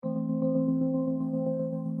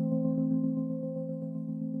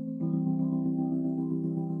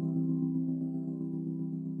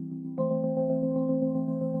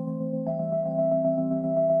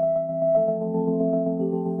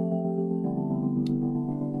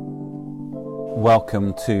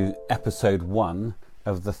Welcome to episode 1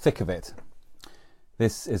 of The Thick of It.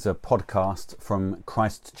 This is a podcast from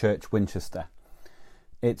Christ Church Winchester.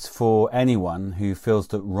 It's for anyone who feels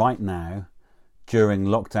that right now, during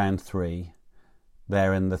lockdown 3,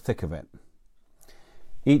 they're in the thick of it.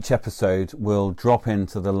 Each episode will drop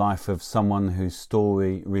into the life of someone whose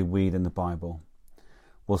story we read in the Bible.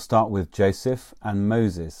 We'll start with Joseph and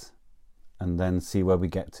Moses and then see where we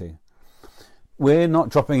get to. We're not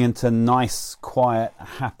dropping into nice, quiet,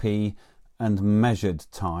 happy and measured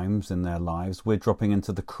times in their lives. We're dropping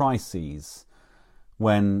into the crises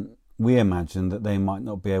when we imagine that they might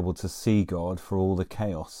not be able to see God for all the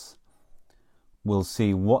chaos. We'll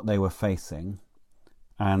see what they were facing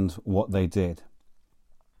and what they did.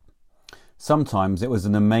 Sometimes it was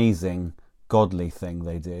an amazing, godly thing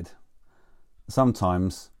they did.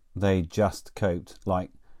 Sometimes they just coped,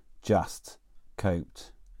 just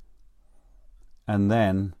coped. And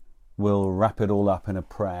then we'll wrap it all up in a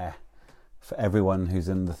prayer for everyone who's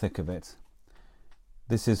in the thick of it.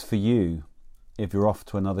 This is for you if you're off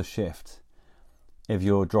to another shift, if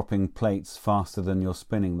you're dropping plates faster than you're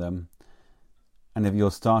spinning them, and if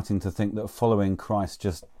you're starting to think that following Christ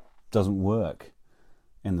just doesn't work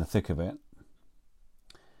in the thick of it.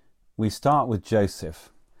 We start with Joseph,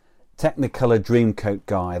 Technicolor Dreamcoat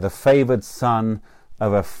guy, the favoured son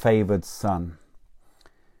of a favoured son.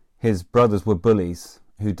 His brothers were bullies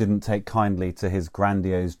who didn't take kindly to his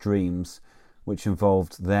grandiose dreams, which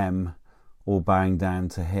involved them all bowing down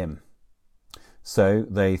to him. So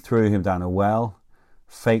they threw him down a well,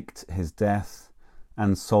 faked his death,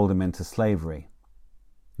 and sold him into slavery.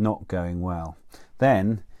 Not going well.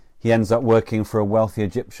 Then he ends up working for a wealthy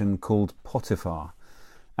Egyptian called Potiphar,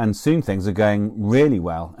 and soon things are going really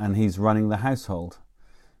well, and he's running the household.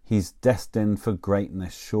 He's destined for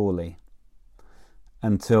greatness, surely.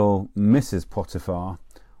 Until Mrs. Potiphar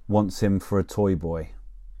wants him for a toy boy.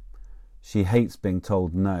 She hates being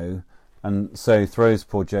told no, and so throws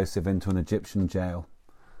poor Joseph into an Egyptian jail.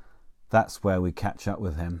 That's where we catch up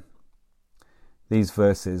with him. These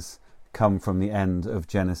verses come from the end of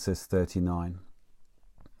Genesis 39.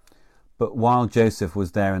 But while Joseph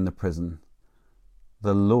was there in the prison,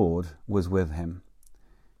 the Lord was with him.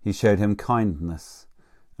 He showed him kindness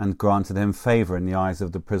and granted him favour in the eyes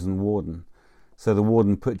of the prison warden. So the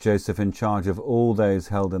warden put Joseph in charge of all those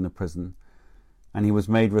held in the prison, and he was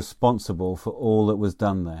made responsible for all that was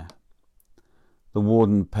done there. The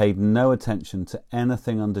warden paid no attention to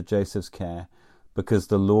anything under Joseph's care, because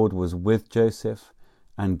the Lord was with Joseph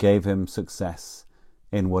and gave him success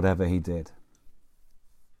in whatever he did.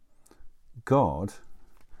 God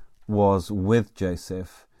was with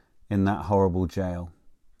Joseph in that horrible jail.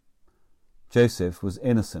 Joseph was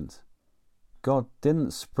innocent. God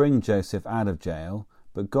didn't spring Joseph out of jail,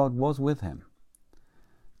 but God was with him.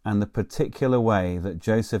 And the particular way that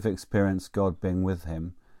Joseph experienced God being with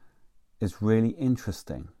him is really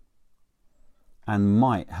interesting and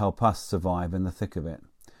might help us survive in the thick of it.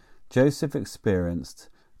 Joseph experienced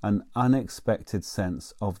an unexpected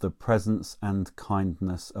sense of the presence and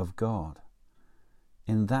kindness of God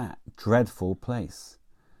in that dreadful place.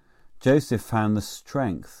 Joseph found the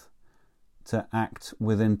strength to act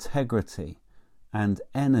with integrity and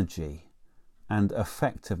energy and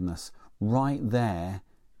effectiveness right there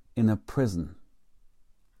in a prison.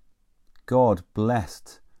 God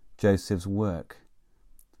blessed Joseph's work,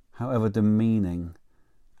 however demeaning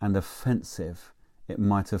and offensive it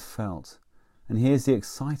might have felt. And here's the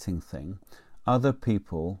exciting thing. Other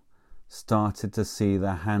people started to see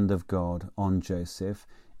the hand of God on Joseph,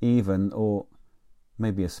 even, or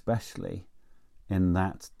maybe especially, in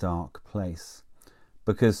that dark place.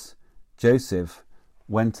 Because Joseph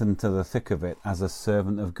went into the thick of it as a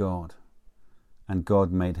servant of God, and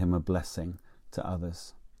God made him a blessing to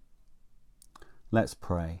others. Let's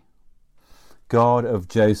pray. God of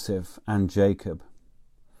Joseph and Jacob,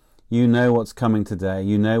 you know what's coming today.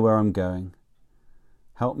 You know where I'm going.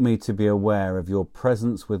 Help me to be aware of your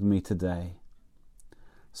presence with me today.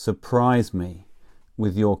 Surprise me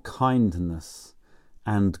with your kindness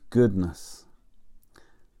and goodness.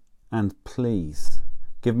 And please,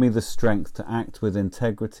 give me the strength to act with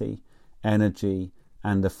integrity, energy,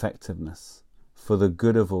 and effectiveness for the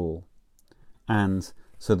good of all, and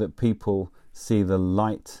so that people see the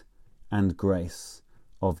light and grace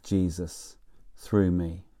of Jesus through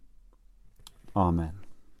me. Amen.